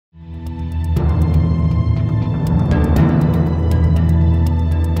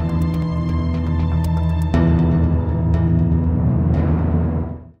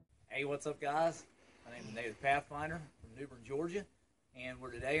What's up, guys? My name is Native Pathfinder from New Bern, Georgia, and we're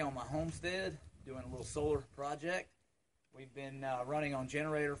today on my homestead doing a little solar project. We've been running on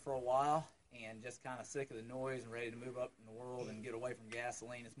generator for a while and just kind of sick of the noise and ready to move up in the world and get away from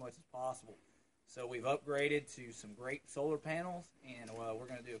gasoline as much as possible. So we've upgraded to some great solar panels, and we're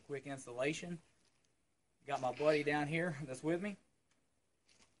going to do a quick installation. Got my buddy down here that's with me,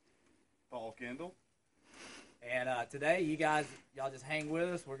 Paul Kendall. and today y'all just hang with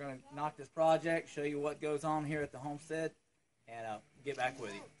us. We're going to knock this project, show you what goes on here at the homestead, and get back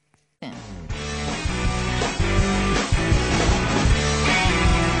with you.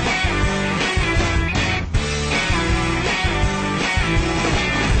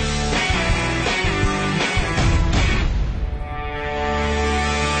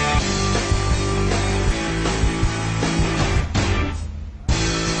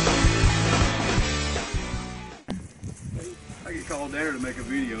 I get called there to make a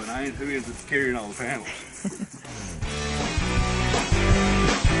video, and I ain't who ends up carrying all the panels.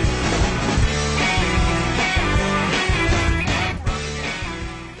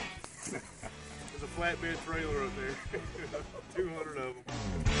 There's a flatbed trailer up there, 200 of them.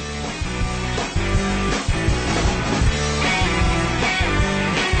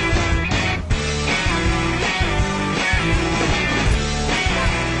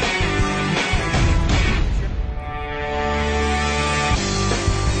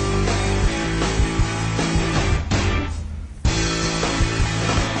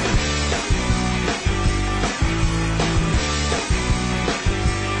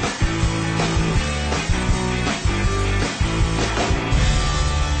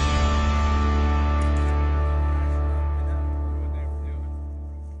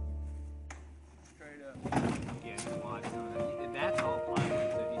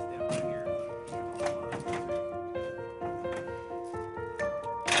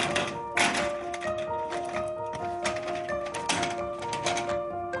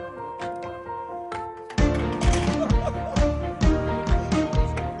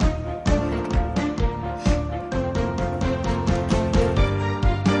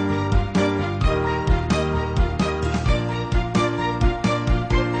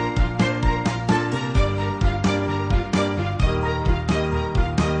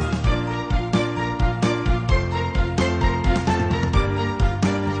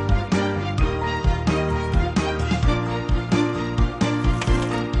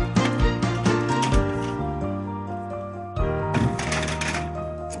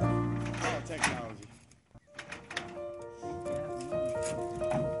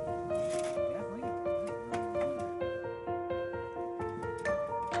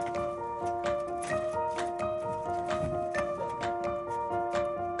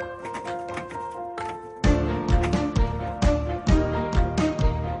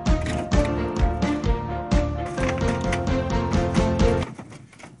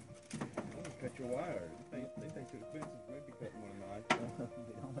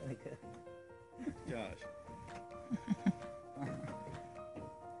 Josh.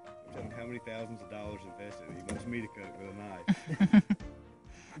 Tell him how many thousands of dollars invested. He wants me to cut it with a knife.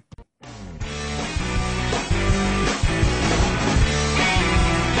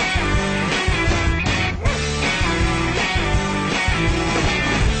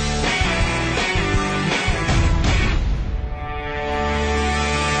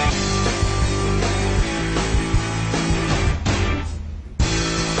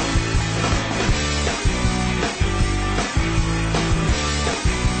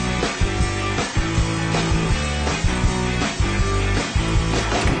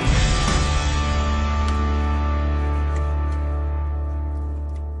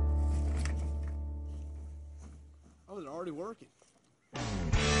 Oh, they're already working.